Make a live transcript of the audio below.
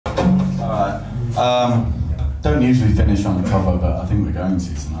Don't usually finish on a cover, but I think we're going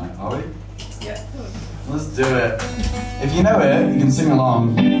to tonight, are we? Yeah. Let's do it. If you know it, you can sing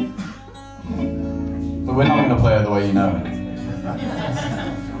along. But we're not going to play it the way you know it.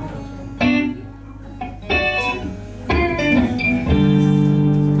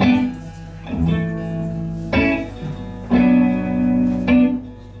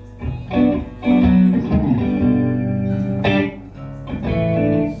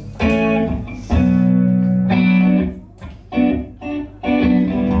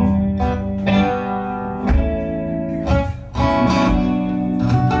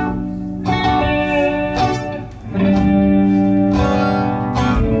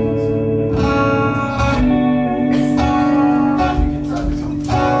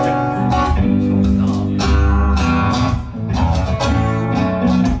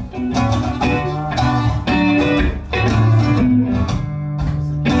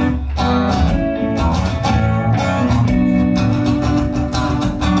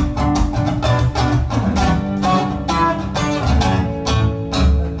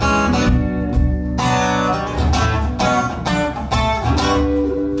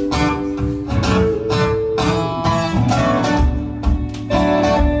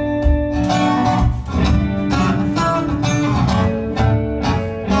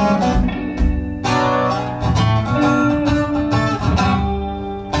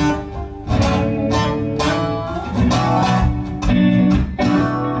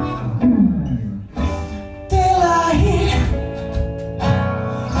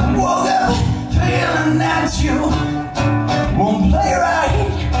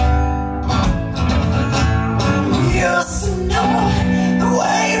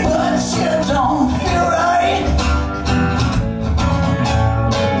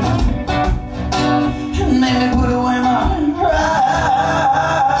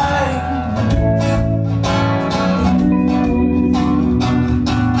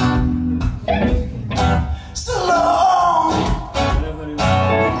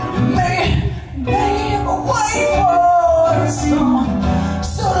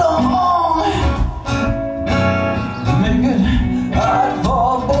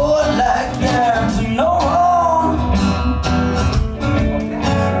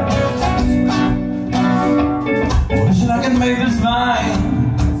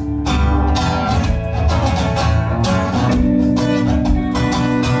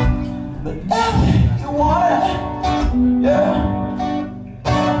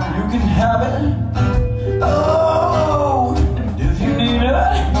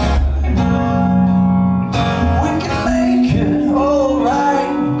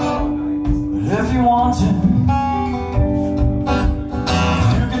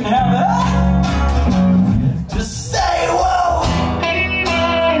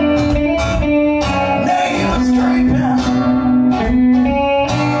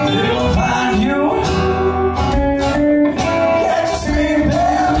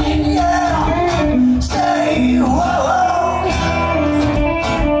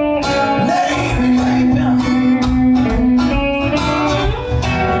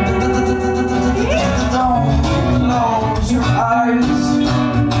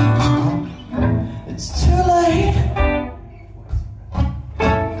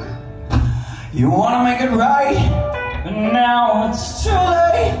 You wanna make it right, but now it's too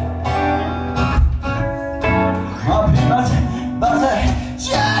late. My peanut butter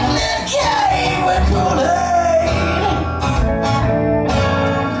chocolate cake with Kool-Aid.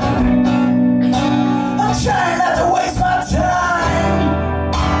 I'm trying not to waste my time,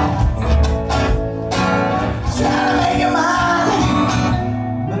 trying to make it mine.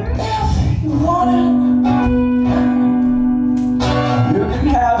 But if you want it, you can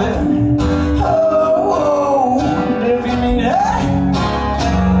have it.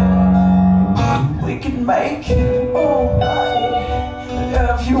 Make it alright.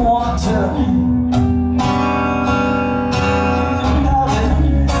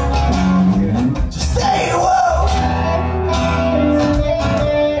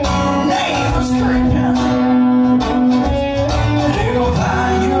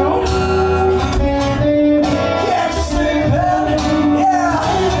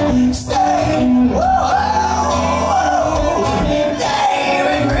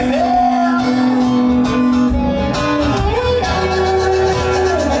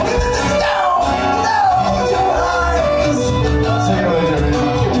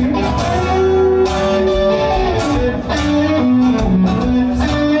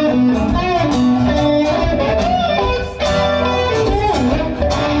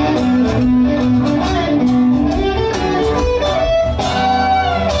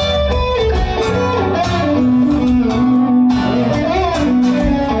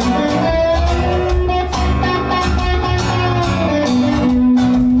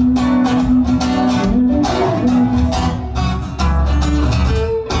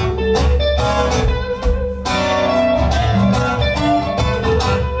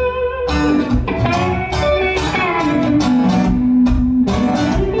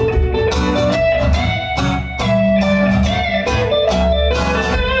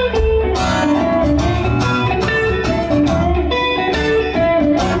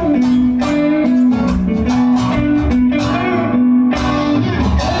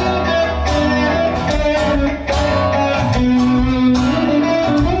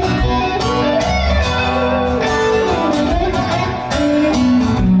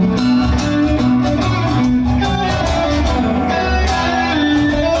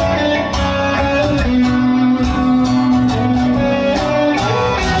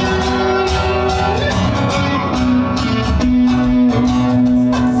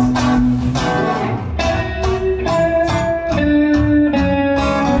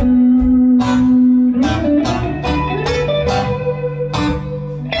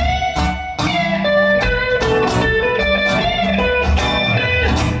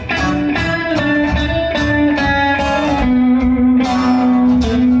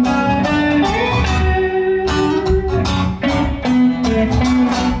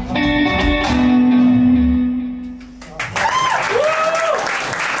 Thank you.